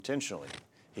intentionally.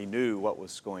 He knew what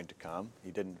was going to come.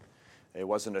 It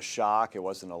wasn't a shock. It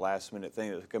wasn't a last minute thing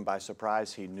that took him by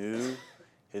surprise. He knew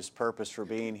his purpose for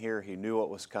being here. He knew what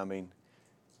was coming,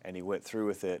 and he went through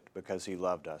with it because he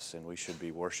loved us, and we should be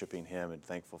worshiping him and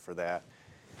thankful for that,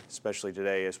 especially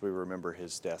today as we remember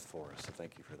his death for us. So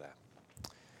thank you for that.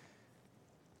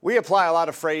 We apply a lot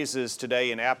of phrases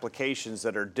today in applications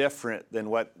that are different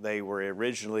than what they were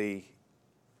originally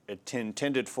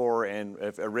intended for and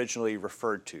originally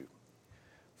referred to.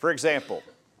 For example,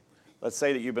 let's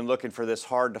say that you've been looking for this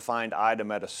hard-to-find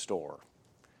item at a store,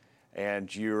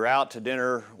 and you're out to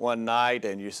dinner one night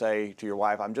and you say to your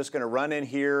wife, I'm just going to run in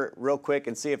here real quick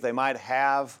and see if they might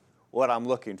have what I'm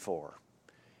looking for.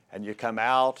 And you come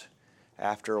out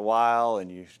after a while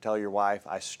and you tell your wife,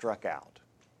 I struck out.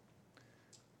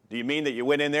 Do you mean that you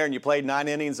went in there and you played 9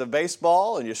 innings of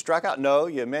baseball and you struck out? No,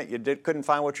 you meant you couldn't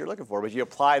find what you're looking for, but you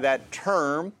apply that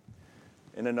term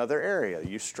in another area.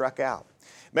 You struck out.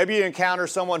 Maybe you encounter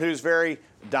someone who's very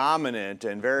dominant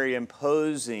and very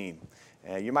imposing.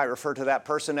 You might refer to that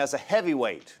person as a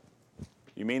heavyweight.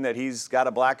 You mean that he's got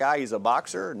a black eye, he's a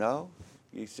boxer? No.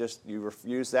 You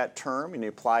use that term and you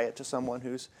apply it to someone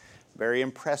who's very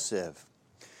impressive.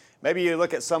 Maybe you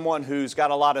look at someone who's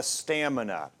got a lot of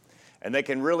stamina and they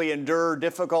can really endure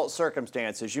difficult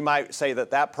circumstances. You might say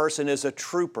that that person is a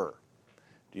trooper.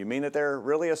 Do you mean that they're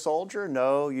really a soldier?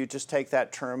 No, you just take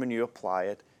that term and you apply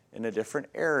it in a different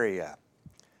area.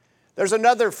 There's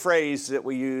another phrase that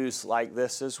we use like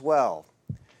this as well.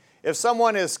 If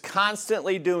someone is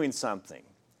constantly doing something,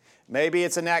 maybe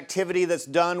it's an activity that's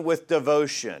done with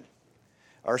devotion,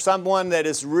 or someone that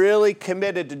is really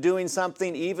committed to doing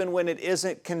something even when it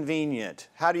isn't convenient.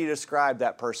 How do you describe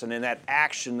that person and that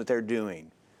action that they're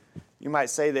doing? You might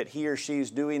say that he or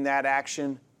she's doing that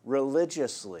action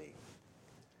religiously.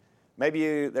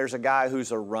 Maybe there's a guy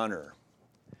who's a runner,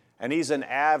 and he's an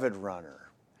avid runner.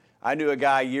 I knew a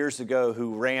guy years ago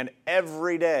who ran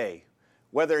every day,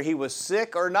 whether he was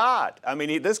sick or not. I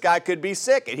mean, this guy could be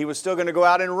sick, and he was still going to go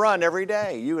out and run every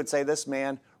day. You would say this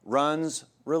man runs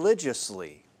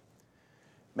religiously.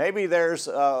 Maybe there's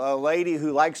a lady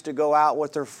who likes to go out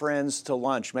with her friends to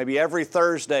lunch. Maybe every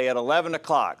Thursday at 11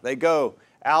 o'clock, they go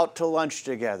out to lunch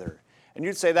together. And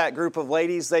you'd say that group of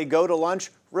ladies, they go to lunch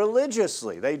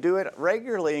religiously. They do it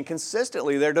regularly and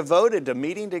consistently. They're devoted to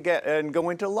meeting and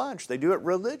going to lunch. They do it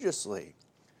religiously.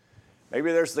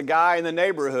 Maybe there's the guy in the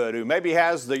neighborhood who maybe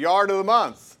has the yard of the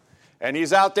month, and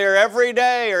he's out there every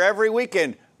day or every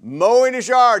weekend mowing his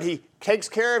yard. He takes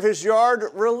care of his yard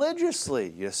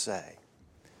religiously, you say.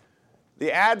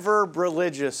 The adverb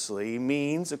religiously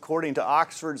means, according to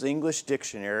Oxford's English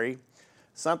Dictionary,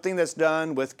 something that's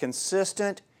done with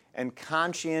consistent and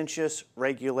conscientious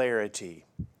regularity.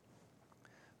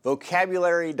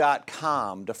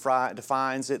 Vocabulary.com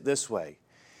defines it this way.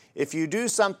 If you do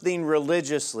something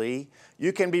religiously,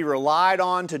 you can be relied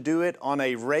on to do it on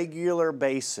a regular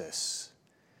basis.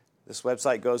 This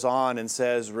website goes on and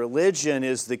says, religion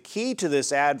is the key to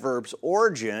this adverb's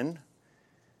origin.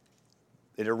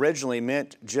 It originally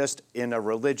meant just in a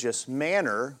religious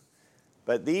manner,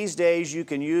 but these days you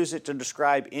can use it to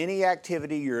describe any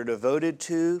activity you're devoted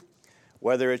to,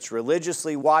 whether it's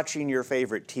religiously watching your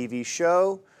favorite TV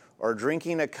show or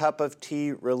drinking a cup of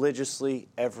tea religiously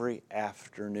every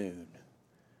afternoon.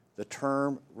 The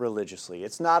term religiously.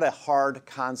 It's not a hard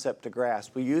concept to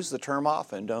grasp. We use the term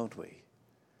often, don't we?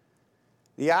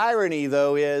 The irony,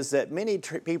 though, is that many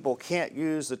people can't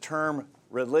use the term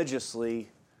religiously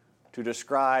to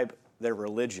describe their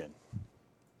religion.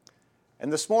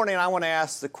 And this morning I want to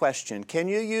ask the question, can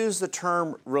you use the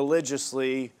term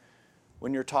religiously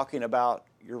when you're talking about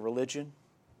your religion?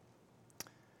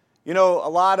 You know, a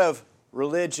lot of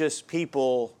religious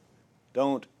people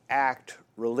don't act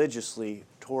religiously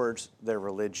towards their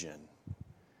religion.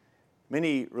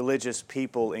 Many religious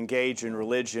people engage in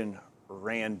religion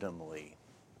randomly.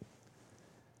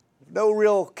 No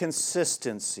real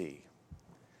consistency.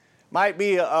 Might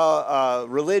be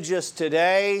religious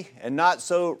today and not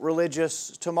so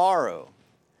religious tomorrow.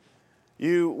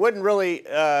 You wouldn't really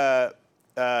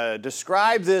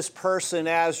describe this person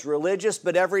as religious,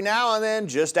 but every now and then,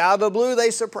 just out of the blue,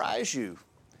 they surprise you.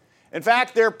 In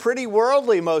fact, they're pretty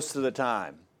worldly most of the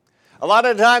time. A lot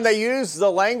of the time they use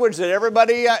the language that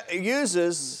everybody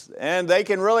uses, and they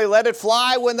can really let it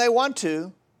fly when they want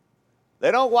to.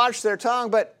 They don't watch their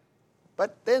tongue, but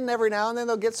then every now and then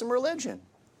they'll get some religion.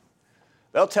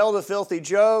 They'll tell the filthy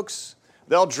jokes.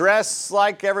 They'll dress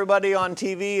like everybody on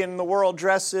TV in the world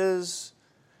dresses.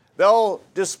 They'll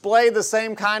display the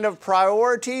same kind of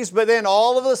priorities, but then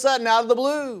all of a sudden, out of the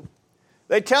blue,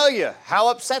 they tell you how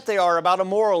upset they are about a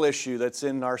moral issue that's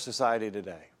in our society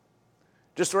today.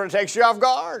 Just sort of takes you off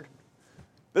guard.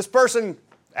 This person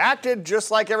acted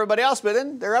just like everybody else, but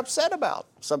then they're upset about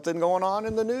something going on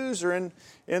in the news or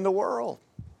in the world.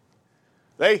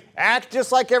 They act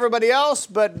just like everybody else,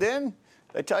 but then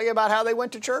they tell you about how they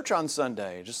went to church on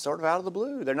Sunday, just sort of out of the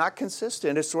blue. They're not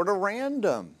consistent. It's sort of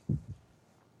random.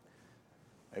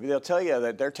 Maybe they'll tell you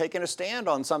that they're taking a stand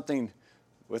on something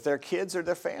with their kids or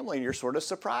their family, and you're sort of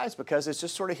surprised because it's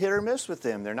just sort of hit or miss with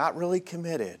them. They're not really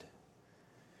committed.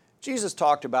 Jesus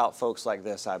talked about folks like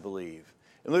this, I believe.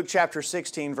 In Luke chapter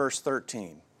 16, verse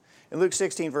 13. In Luke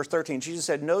 16, verse 13, Jesus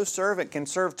said, "No servant can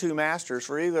serve two masters,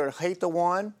 for either hate the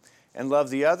one and love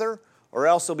the other, or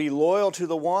else he'll be loyal to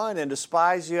the one and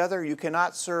despise the other. You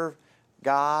cannot serve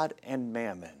God and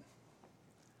mammon."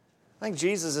 I think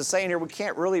Jesus is saying here we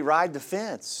can't really ride the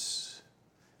fence.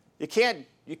 You can't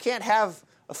have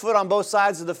a foot on both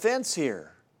sides of the fence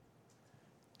here.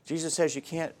 Jesus says you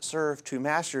can't serve two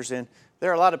masters, and there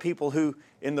are a lot of people who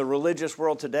in the religious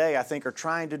world today I think are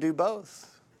trying to do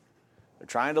both. They're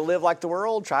trying to live like the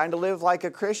world, trying to live like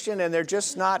a Christian, and they're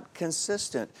just not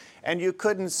consistent. And you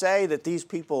couldn't say that these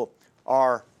people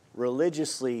are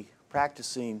religiously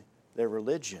practicing their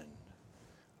religion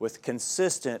with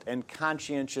consistent and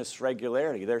conscientious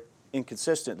regularity. They're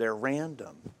inconsistent, they're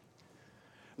random.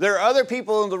 There are other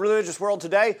people in the religious world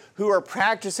today who are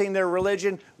practicing their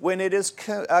religion when it is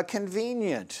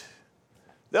convenient.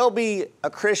 They'll be a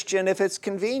Christian if it's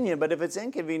convenient, but if it's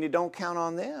inconvenient, don't count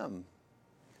on them.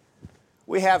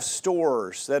 We have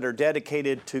stores that are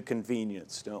dedicated to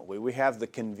convenience, don't we? We have the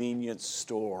convenience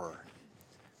store.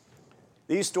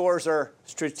 These stores are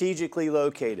strategically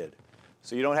located,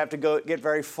 so you don't have to go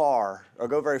very far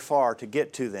to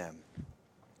get to them.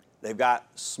 They've got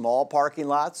small parking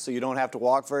lots, so you don't have to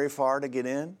walk very far to get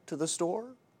into the store.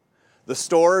 The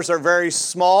stores are very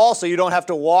small, so you don't have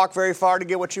to walk very far to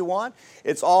get what you want.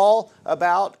 It's all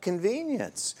about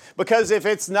convenience. Because if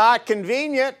it's not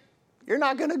convenient, you're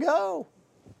not going to go.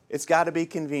 It's got to be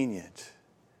convenient.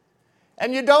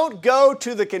 And you don't go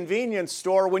to the convenience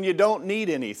store when you don't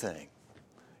need anything.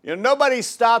 Nobody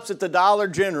stops at the Dollar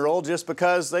General just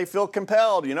because they feel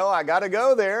compelled. I got to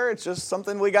go there. It's just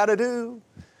something we got to do.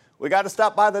 We got to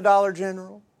stop by the Dollar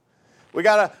General. We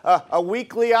got a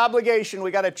weekly obligation. We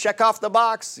got to check off the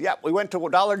box. Yep, we went to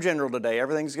Dollar General today.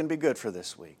 Everything's going to be good for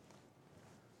this week.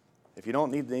 If you don't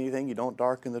need anything, you don't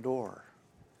darken the door.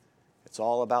 It's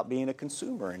all about being a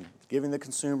consumer and giving the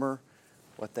consumer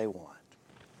what they want.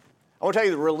 I want to tell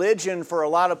you, the religion for a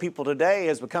lot of people today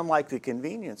has become like the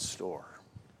convenience store.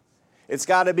 It's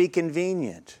got to be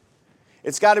convenient.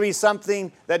 It's got to be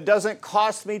something that doesn't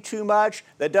cost me too much,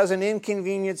 that doesn't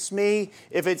inconvenience me.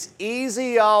 If it's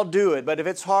easy, I'll do it. But if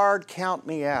it's hard, count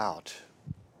me out.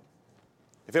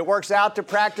 If it works out to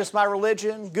practice my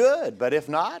religion, good. But if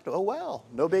not, oh well,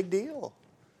 no big deal.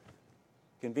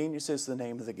 Convenience is the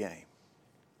name of the game.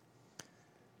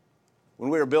 When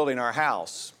we were building our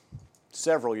house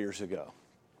several years ago,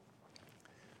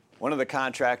 one of the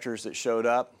contractors that showed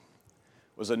up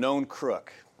was a known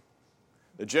crook.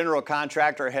 The general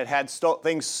contractor had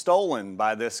things stolen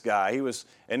by this guy. I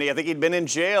think he'd been in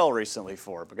jail recently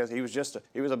for it because he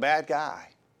was a bad guy.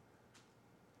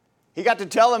 He got to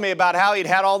telling me about how he'd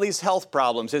had all these health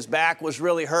problems. His back was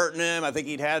really hurting him. I think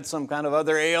he'd had some kind of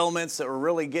other ailments that were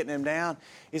really getting him down.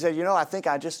 He said, I think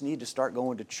I just need to start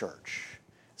going to church.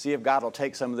 See if God will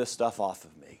take some of this stuff off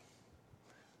of me.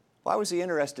 Why was he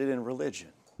interested in religion?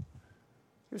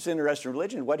 He was interested in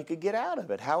religion, what he could get out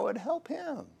of it, how it would help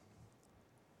him.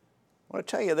 I want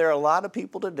to tell you, there are a lot of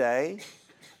people today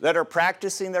that are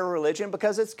practicing their religion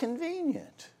because it's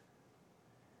convenient.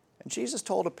 And Jesus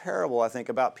told a parable, I think,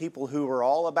 about people who were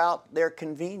all about their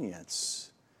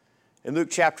convenience. In Luke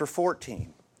chapter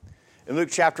 14. In Luke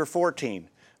chapter 14,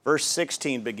 verse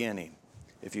 16 beginning.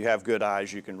 If you have good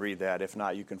eyes, you can read that. If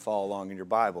not, you can follow along in your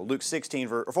Bible. Luke 14,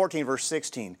 verse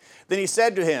 16. Then he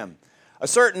said to him, "A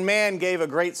certain man gave a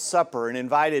great supper and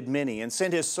invited many, and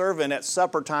sent his servant at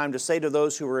supper time to say to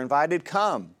those who were invited,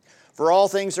 'Come, for all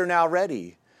things are now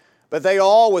ready.' But they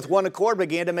all with one accord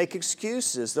began to make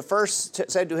excuses. The first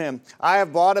said to him, 'I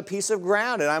have bought a piece of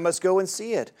ground, and I must go and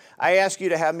see it. I ask you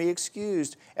to have me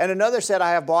excused.' And another said,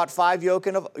 'I have bought 5 yoke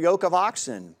of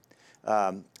oxen,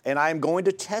 and I am going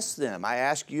to test them. I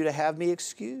ask you to have me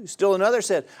excused.' Still another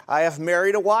said, 'I have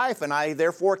married a wife, and I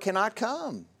therefore cannot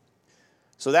come.'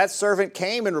 So that servant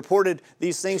came and reported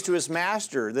these things to his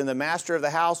master. Then the master of the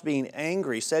house, being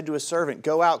angry, said to his servant,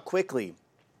 'Go out quickly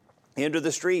into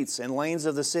the streets and lanes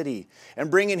of the city,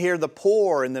 and bring in here the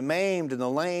poor and the maimed and the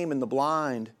lame and the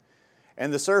blind.'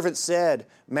 And the servant said,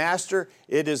 'Master,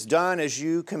 it is done as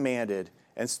you commanded,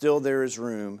 and still there is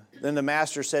room. Then the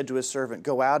master said to his servant,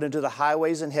 go out into the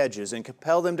highways and hedges and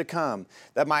compel them to come,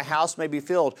 that my house may be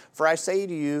filled. For I say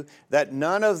to you that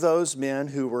none of those men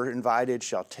who were invited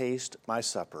shall taste my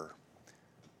supper.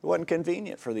 It wasn't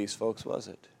convenient for these folks, was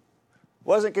it?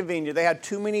 Wasn't convenient. They had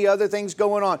too many other things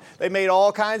going on. They made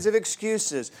all kinds of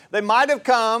excuses. They might have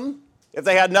come if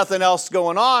they had nothing else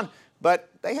going on, but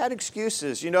they had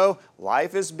excuses. You know,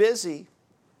 life is busy,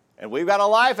 and we've got a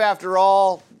life after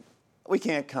all. We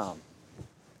can't come.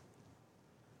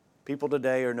 People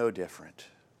today are no different.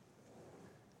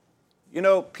 You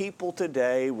know, people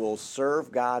today will serve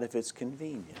God if it's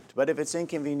convenient, but if it's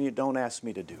inconvenient, don't ask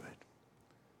me to do it.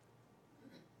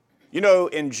 You know,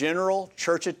 in general,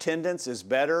 church attendance is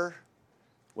better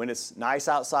when it's nice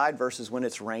outside versus when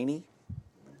it's rainy.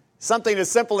 Something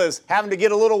as simple as having to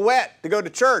get a little wet to go to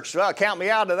church, well, count me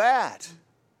out of that.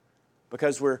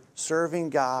 Because we're serving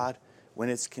God when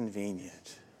it's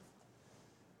convenient.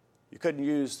 You couldn't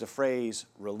use the phrase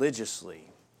religiously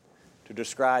to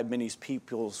describe many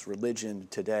people's religion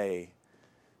today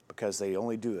because they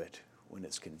only do it when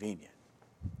it's convenient.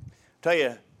 I'll tell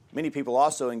you, many people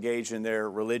also engage in their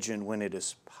religion when it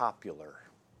is popular.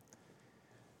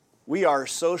 We are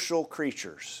social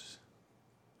creatures.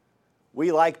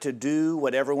 We like to do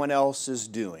what everyone else is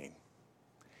doing.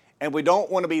 And we don't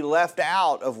want to be left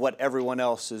out of what everyone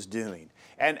else is doing.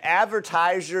 And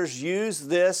advertisers use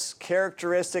this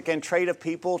characteristic and trait of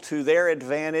people to their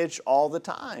advantage all the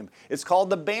time. It's called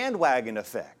the bandwagon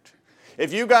effect.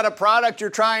 If you've got a product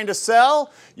you're trying to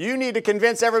sell, you need to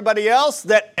convince everybody else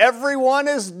that everyone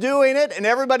is doing it and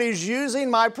everybody's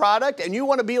using my product and you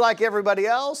want to be like everybody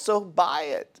else, so buy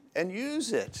it and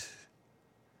use it.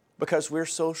 Because we're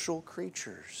social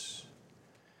creatures.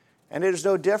 And it is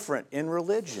no different in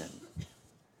religion.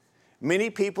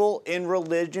 Many people in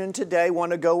religion today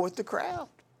want to go with the crowd.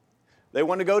 They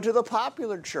want to go to the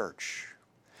popular church.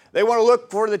 They want to look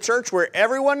for the church where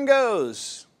everyone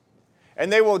goes.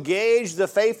 And they will gauge the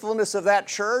faithfulness of that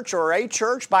church or a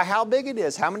church by how big it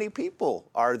is. How many people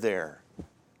are there?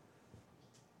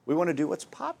 We want to do what's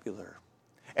popular.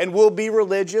 And we'll be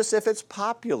religious if it's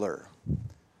popular.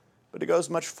 But it goes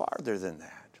much farther than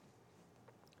that.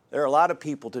 There are a lot of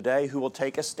people today who will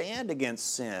take a stand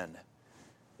against sin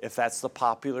if that's the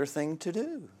popular thing to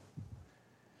do.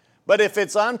 But if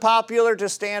it's unpopular to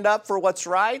stand up for what's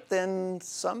right, then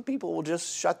some people will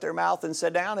just shut their mouth and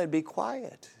sit down and be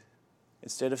quiet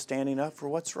instead of standing up for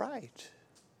what's right.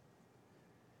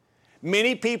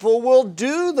 Many people will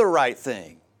do the right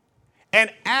thing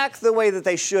and act the way that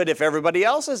they should if everybody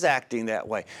else is acting that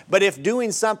way. But if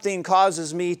doing something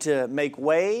causes me to make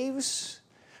waves,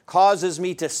 causes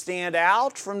me to stand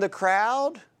out from the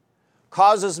crowd,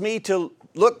 causes me to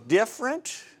look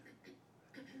different,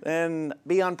 then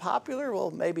be unpopular?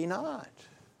 Well, maybe not.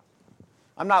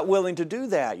 I'm not willing to do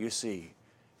that, you see,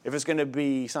 if it's going to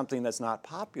be something that's not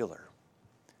popular.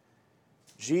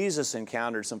 Jesus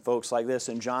encountered some folks like this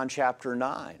in John chapter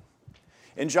 9.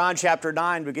 In John chapter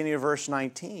 9, beginning of verse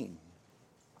 19.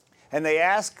 And they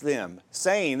asked them,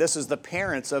 saying, this is the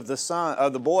parents of the son,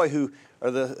 of the boy who,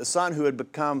 or the son who had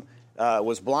become,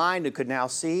 was blind and could now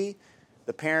see.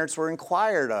 The parents were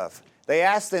inquired of. They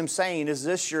asked them, saying, is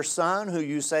this your son who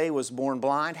you say was born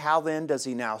blind? How then does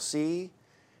he now see?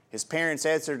 His parents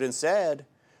answered and said,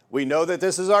 we know that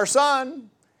this is our son,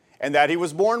 and that he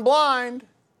was born blind.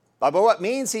 But what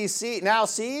means he now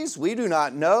sees, we do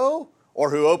not know. Or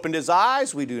who opened his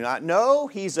eyes, we do not know.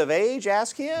 He's of age,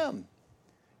 ask him.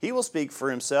 He will speak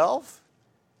for himself.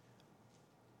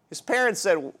 His parents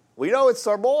said, we know it's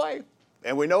our boy,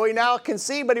 and we know he now can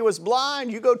see, but he was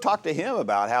blind. You go talk to him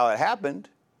about how it happened.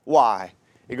 Why?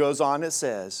 It goes on, it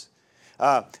says,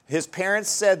 his parents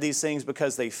said these things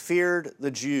because they feared the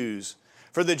Jews.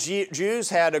 For the Jews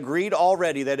had agreed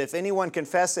already that if anyone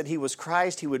confessed that he was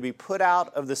Christ, he would be put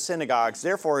out of the synagogues.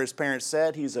 Therefore, his parents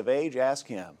said, he's of age, ask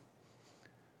him.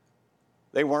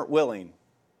 They weren't willing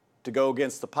to go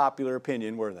against the popular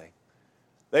opinion, were they?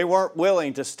 They weren't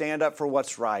willing to stand up for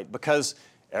what's right because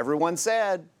everyone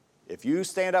said, if you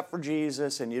stand up for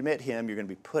Jesus and you admit him, you're going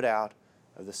to be put out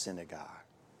of the synagogue.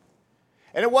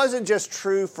 And it wasn't just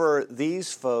true for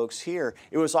these folks here.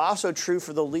 It was also true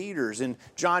for the leaders. In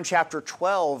John chapter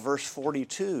 12, verse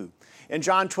 42. In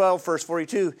John 12, verse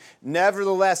 42,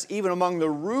 nevertheless, even among the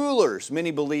rulers,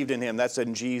 many believed in him. That's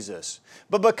in Jesus.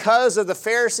 But because of the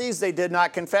Pharisees, they did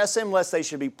not confess him, lest they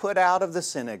should be put out of the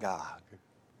synagogue.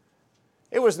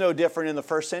 It was no different in the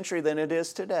first century than it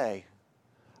is today.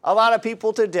 A lot of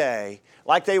people today,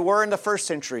 like they were in the first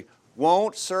century,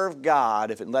 won't serve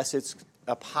God unless it's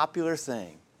a popular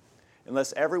thing,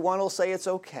 unless everyone will say it's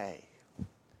okay.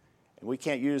 And we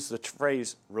can't use the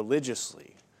phrase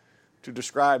religiously to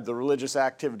describe the religious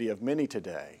activity of many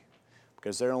today,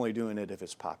 because they're only doing it if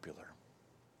it's popular.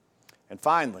 And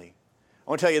finally, I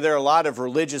want to tell you there are a lot of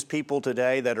religious people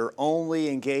today that are only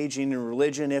engaging in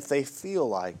religion if they feel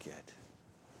like it.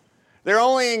 They're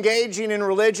only engaging in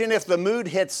religion if the mood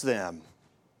hits them.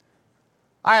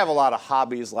 I have a lot of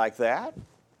hobbies like that.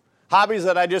 Hobbies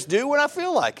that I just do when I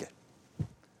feel like it.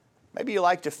 Maybe you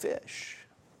like to fish.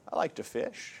 I like to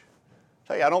fish. I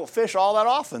tell you, I don't fish all that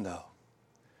often though.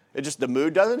 It just, the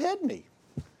mood doesn't hit me.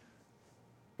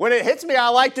 When it hits me, I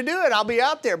like to do it. I'll be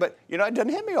out there, but it doesn't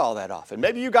hit me all that often.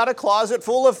 Maybe you got a closet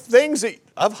full of things,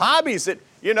 of hobbies that,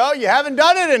 you haven't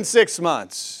done it in 6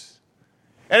 months.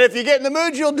 And if you get in the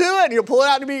mood, you'll do it. You'll pull it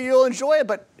out and you'll enjoy it.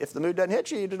 But if the mood doesn't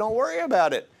hit you, you don't worry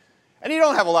about it. And you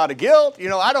don't have a lot of guilt.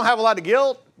 I don't have a lot of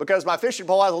guilt because my fishing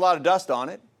pole has a lot of dust on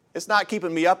it. It's not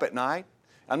keeping me up at night.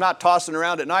 I'm not tossing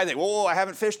around at night and thinking, whoa, I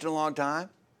haven't fished in a long time.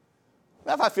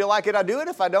 If I feel like it, I do it.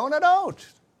 If I don't, I don't.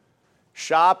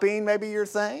 Shopping, maybe your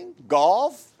thing.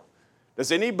 Golf.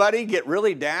 Does anybody get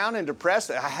really down and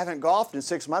depressed? I haven't golfed in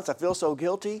 6 months. I feel so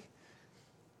guilty.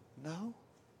 No.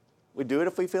 We do it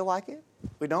if we feel like it.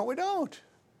 We don't, we don't.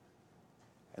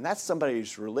 And that's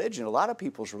somebody's religion, a lot of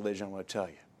people's religion, I want to tell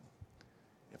you.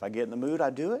 If I get in the mood,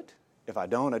 I do it. If I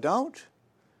don't, I don't.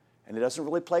 And it doesn't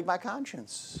really plague my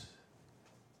conscience.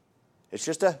 It's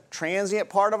just a transient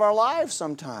part of our lives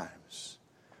sometimes.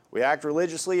 We act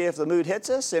religiously if the mood hits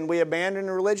us, and we abandon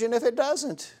religion if it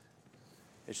doesn't.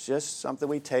 It's just something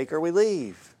we take or we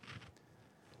leave.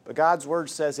 But God's Word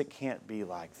says it can't be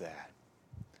like that.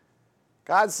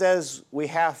 God says we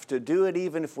have to do it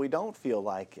even if we don't feel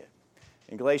like it.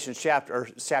 In Galatians chapter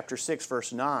 6,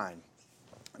 verse 9,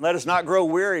 let us not grow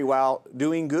weary while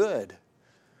doing good,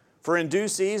 for in due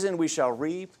season we shall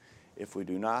reap if we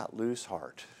do not lose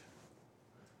heart.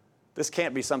 This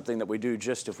can't be something that we do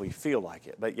just if we feel like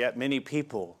it, but yet many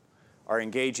people are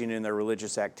engaging in their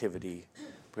religious activity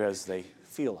because they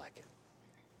feel like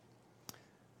it.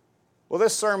 Well,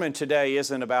 this sermon today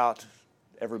isn't about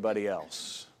everybody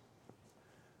else.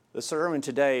 The sermon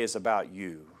today is about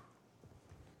you.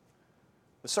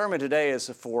 The sermon today is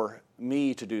for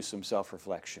me to do some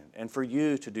self-reflection and for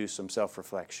you to do some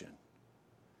self-reflection.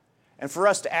 And for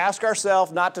us to ask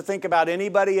ourselves not to think about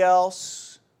anybody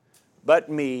else but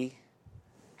me.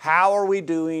 How are we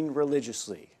doing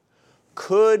religiously?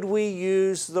 Could we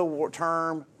use the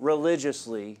term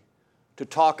religiously to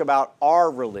talk about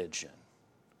our religion?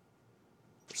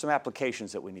 There's some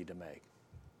applications that we need to make.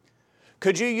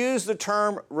 Could you use the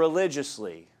term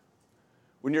religiously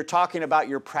when you're talking about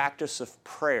your practice of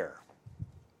prayer?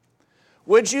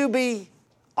 Would you be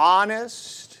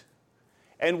honest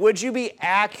and would you be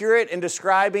accurate in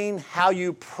describing how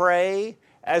you pray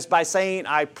as by saying,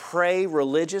 I pray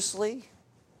religiously?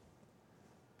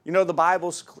 The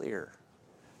Bible's clear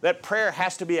that prayer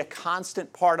has to be a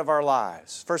constant part of our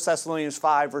lives. 1 Thessalonians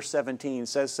 5, verse 17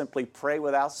 says simply, pray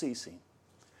without ceasing.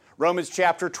 Romans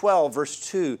chapter 12, verse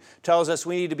 2 tells us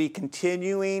we need to be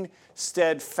continuing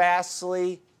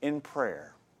steadfastly in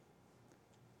prayer.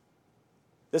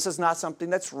 This is not something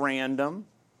that's random.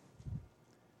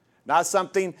 Not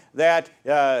something that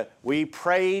we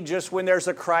pray just when there's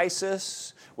a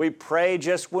crisis. We pray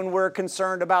just when we're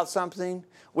concerned about something.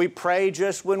 We pray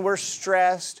just when we're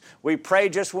stressed. We pray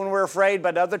just when we're afraid,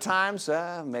 but other times,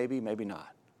 maybe not.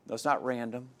 That's not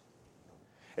random.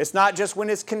 It's not just when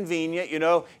it's convenient.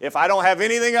 If I don't have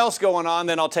anything else going on,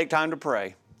 then I'll take time to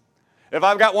pray. If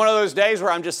I've got one of those days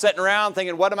where I'm just sitting around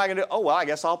thinking, what am I going to do? Oh, well, I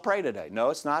guess I'll pray today. No,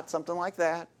 it's not something like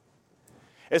that.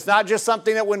 It's not just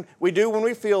something that we do when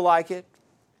we feel like it.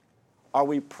 Are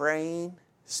we praying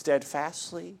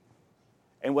steadfastly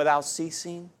and without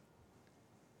ceasing?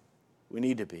 We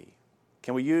need to be.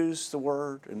 Can we use the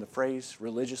word and the phrase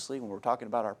religiously when we're talking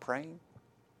about our praying?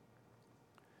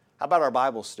 How about our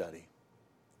Bible study?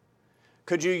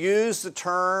 Could you use the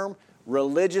term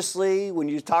religiously when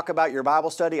you talk about your Bible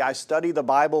study? I study the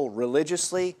Bible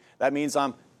religiously. That means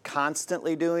I'm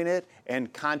constantly doing it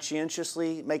and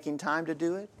conscientiously making time to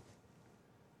do it.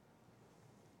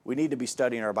 We need to be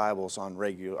studying our Bibles on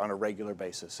a regular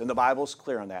basis. And the Bible's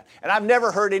clear on that. And I've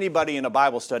never heard anybody in a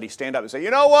Bible study stand up and say,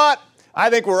 you know what? I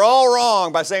think we're all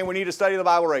wrong by saying we need to study the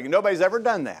Bible regularly. Nobody's ever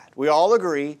done that. We all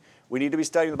agree we need to be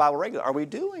studying the Bible regularly. Are we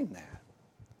doing that?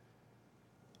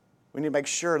 We need to make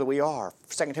sure that we are.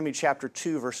 2 Timothy chapter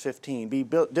 2, verse 15. Be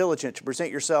diligent to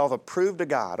present yourself approved to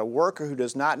God, a worker who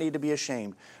does not need to be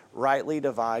ashamed, rightly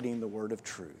dividing the word of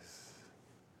truth.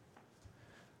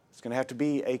 It's going to have to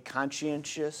be a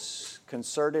conscientious,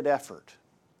 concerted effort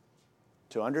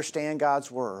to understand God's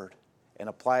word and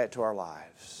apply it to our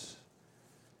lives.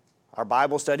 Our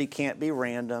Bible study can't be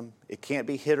random. It can't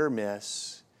be hit or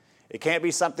miss. It can't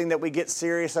be something that we get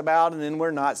serious about and then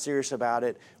we're not serious about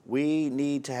it. We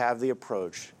need to have the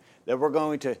approach that we're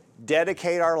going to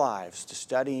dedicate our lives to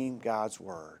studying God's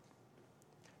Word.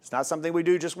 It's not something we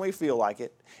do just when we feel like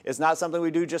it. It's not something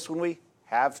we do just when we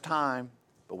have time,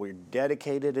 but we're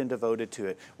dedicated and devoted to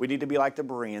it. We need to be like the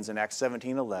Bereans in Acts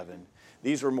 17:11.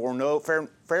 These were more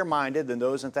fair-minded than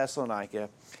those in Thessalonica,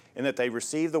 in that they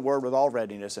received the Word with all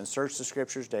readiness and searched the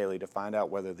Scriptures daily to find out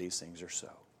whether these things are so.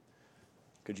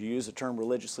 Could you use the term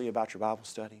religiously about your Bible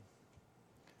study?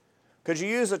 Could you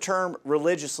use the term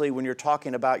religiously when you're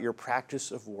talking about your practice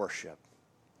of worship?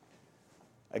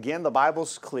 Again, the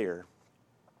Bible's clear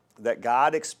that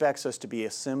God expects us to be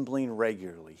assembling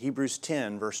regularly. Hebrews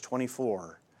 10, verse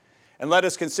 24. And let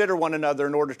us consider one another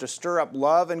in order to stir up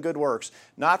love and good works,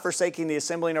 not forsaking the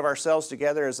assembling of ourselves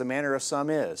together as the manner of some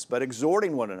is, but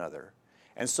exhorting one another,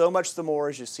 and so much the more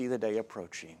as you see the day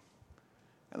approaching.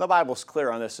 And the Bible's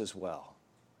clear on this as well.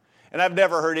 And I've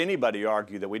never heard anybody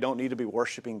argue that we don't need to be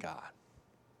worshiping God.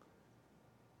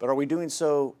 But are we doing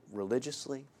so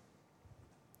religiously?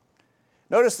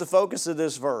 Notice the focus of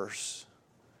this verse.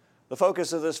 The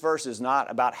focus of this verse is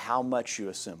not about how much you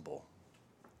assemble.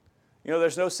 You know,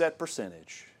 there's no set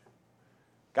percentage.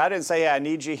 God didn't say, I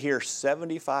need you here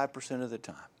 75% of the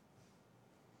time.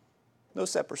 No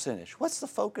set percentage. What's the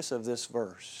focus of this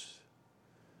verse?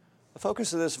 The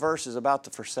focus of this verse is about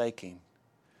the forsaking,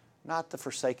 not the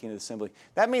forsaking of the assembly.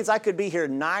 That means I could be here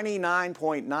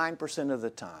 99.9% of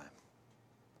the time.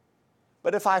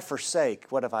 But if I forsake,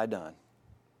 what have I done?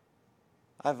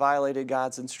 I've violated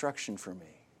God's instruction for me.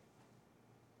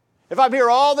 If I'm here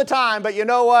all the time, but you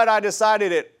know what? I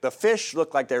decided the fish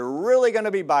look like they're really going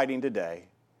to be biting today.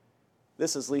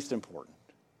 This is least important.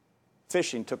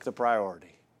 Fishing took the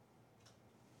priority.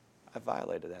 I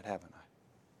violated that, haven't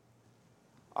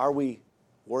I? Are we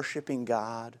worshiping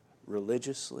God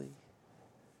religiously?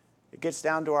 It gets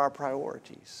down to our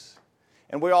priorities.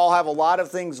 And we all have a lot of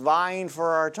things vying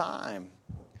for our time.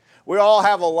 We all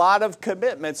have a lot of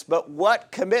commitments, but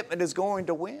what commitment is going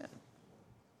to win?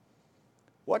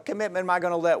 What commitment am I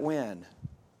going to let win?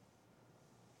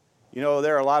 You know,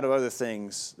 there are a lot of other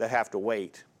things that have to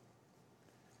wait.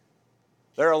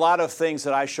 There are a lot of things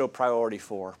that I show priority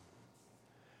for.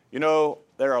 You know,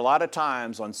 there are a lot of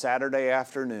times on Saturday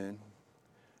afternoon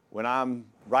when I'm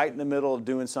right in the middle of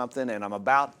doing something and I'm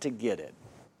about to get it.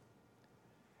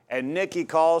 And Nikki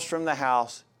calls from the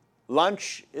house,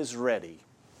 lunch is ready.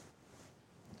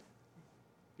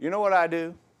 You know what I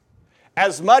do?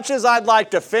 As much as I'd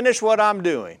like to finish what I'm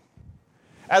doing,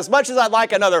 as much as I'd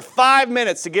like another 5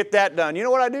 minutes to get that done, you know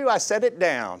what I do? I set it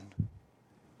down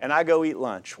and I go eat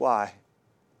lunch. Why?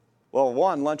 Well,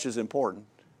 one, lunch is important.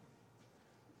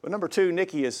 But number two,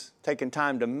 Nikki is taking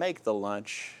time to make the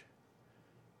lunch,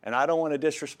 and I don't want to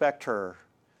disrespect her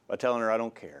by telling her I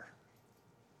don't care.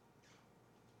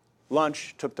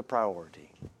 Lunch took the priority.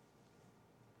 I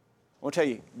want to tell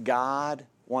you, God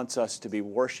wants us to be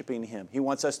worshiping Him. He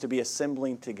wants us to be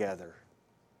assembling together.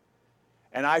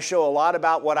 And I show a lot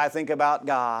about what I think about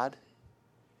God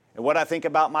and what I think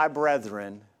about my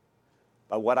brethren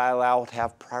by what I allow to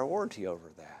have priority over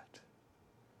that.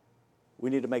 We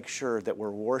need to make sure that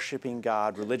we're worshiping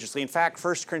God religiously. In fact,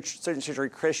 first century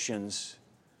Christians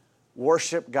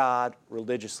worshiped God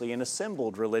religiously and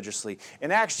assembled religiously.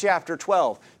 In Acts chapter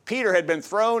 12, Peter had been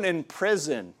thrown in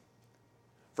prison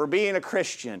for being a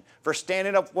Christian, for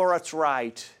standing up for what's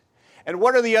right. And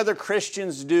what are the other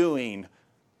Christians doing?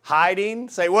 Hiding?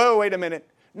 Say, whoa, wait a minute.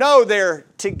 No, they're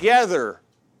together,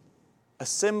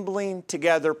 assembling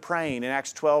together, praying. In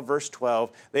Acts 12, verse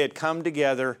 12, they had come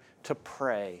together to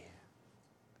pray.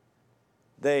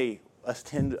 They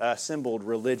assembled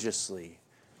religiously.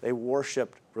 They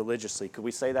worshiped religiously. Could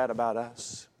we say that about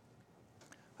us?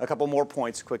 A couple more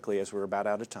points quickly as we're about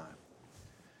out of time.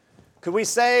 Could we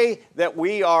say that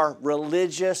we are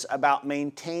religious about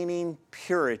maintaining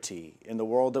purity in the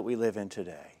world that we live in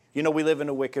today? You know, we live in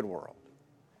a wicked world.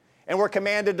 And we're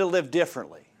commanded to live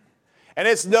differently. And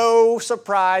it's no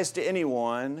surprise to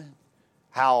anyone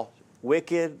how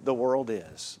wicked the world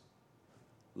is.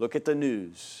 Look at the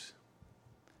news.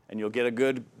 And you'll get a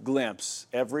good glimpse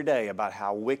every day about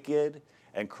how wicked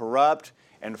and corrupt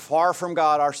and far from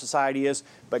God our society is.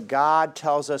 But God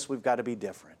tells us we've got to be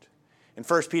different. In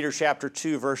 1 Peter chapter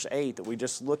 2, verse 8 that we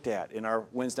just looked at in our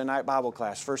Wednesday night Bible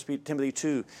class, 1 Timothy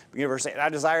 2, beginning verse 8, I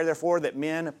desire therefore that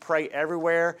men pray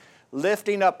everywhere,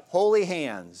 lifting up holy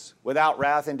hands without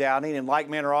wrath and doubting. In like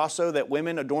manner also that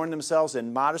women adorn themselves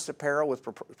in modest apparel with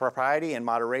propriety and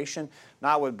moderation,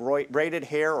 not with braided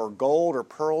hair or gold or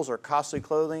pearls or costly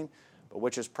clothing, but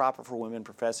which is proper for women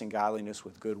professing godliness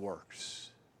with good works.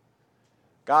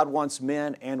 God wants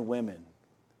men and women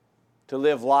to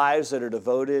live lives that are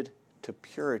devoted to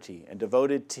purity and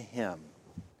devoted to Him.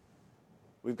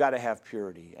 We've got to have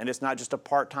purity, and it's not just a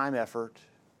part-time effort.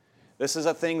 This is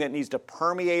a thing that needs to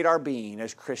permeate our being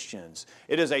as Christians.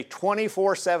 It is a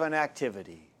 24/7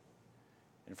 activity.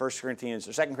 In 2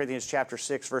 Corinthians chapter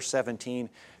 6, verse 17,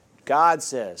 God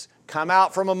says, "Come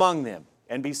out from among them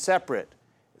and be separate,"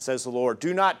 says the Lord.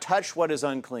 "Do not touch what is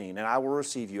unclean, and I will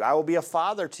receive you. I will be a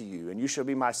father to you, and you shall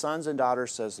be my sons and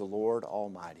daughters, says the Lord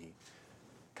Almighty."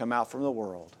 Come out from the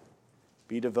world.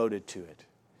 Be devoted to it.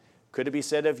 Could it be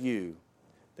said of you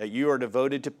that you are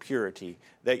devoted to purity,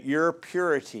 that your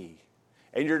purity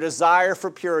and your desire for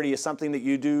purity is something that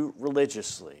you do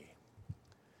religiously?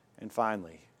 And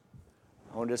finally,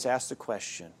 I want to just ask the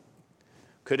question,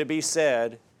 could it be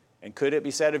said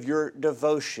of your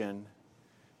devotion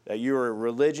that you are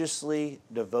religiously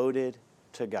devoted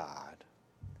to God?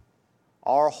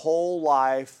 Our whole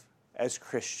life as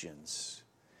Christians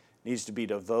needs to be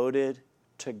devoted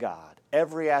to God.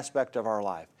 Every aspect of our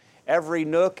life, every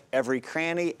nook, every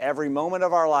cranny, every moment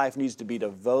of our life needs to be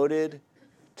devoted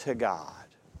to God.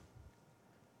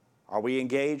 Are we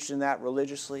engaged in that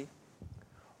religiously?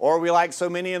 Or are we like so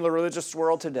many in the religious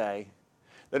world today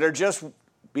that are just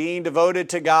being devoted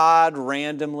to God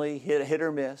randomly, hit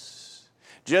or miss?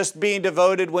 Just being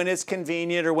devoted when it's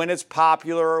convenient or when it's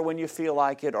popular or when you feel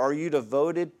like it? Or are you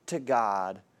devoted to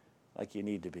God like you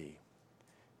need to be?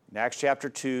 In Acts chapter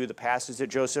 2, the passage that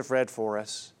Joseph read for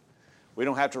us, we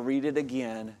don't have to read it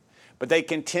again, but they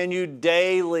continued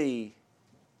daily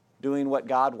doing what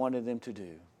God wanted them to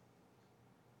do.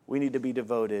 We need to be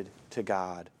devoted to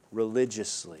God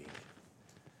religiously.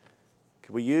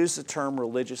 Can we use the term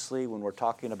religiously when we're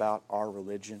talking about our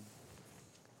religion?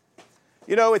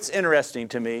 You know, it's interesting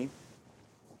to me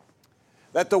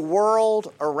that the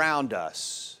world around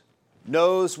us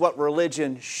knows what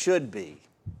religion should be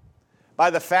by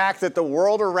the fact that the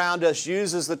world around us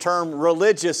uses the term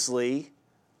religiously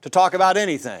to talk about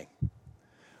anything.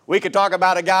 We could talk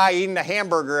about a guy eating a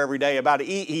hamburger every day,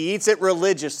 he eats it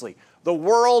religiously. The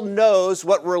world knows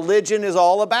what religion is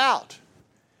all about.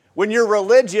 When you're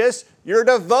religious, you're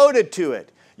devoted to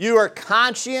it. You are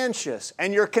conscientious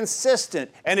and you're consistent,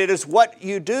 and it is what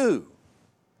you do.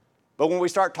 But when we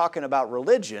start talking about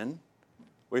religion,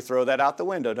 we throw that out the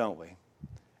window, don't we?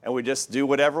 And we just do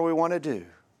whatever we want to do.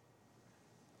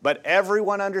 But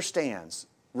everyone understands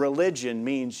religion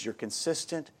means you're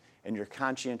consistent and you're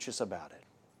conscientious about it.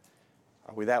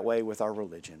 Are we that way with our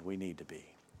religion? We need to be.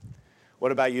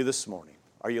 What about you this morning?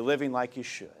 Are you living like you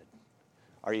should?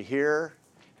 Are you here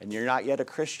and you're not yet a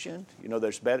Christian? You know,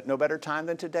 there's no better time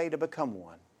than today to become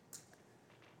one.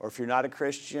 Or if you're not a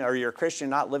Christian, or you're a Christian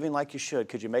not living like you should,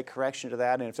 could you make correction to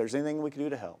that? And if there's anything we can do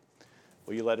to help,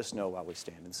 will you let us know while we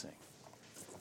stand and sing?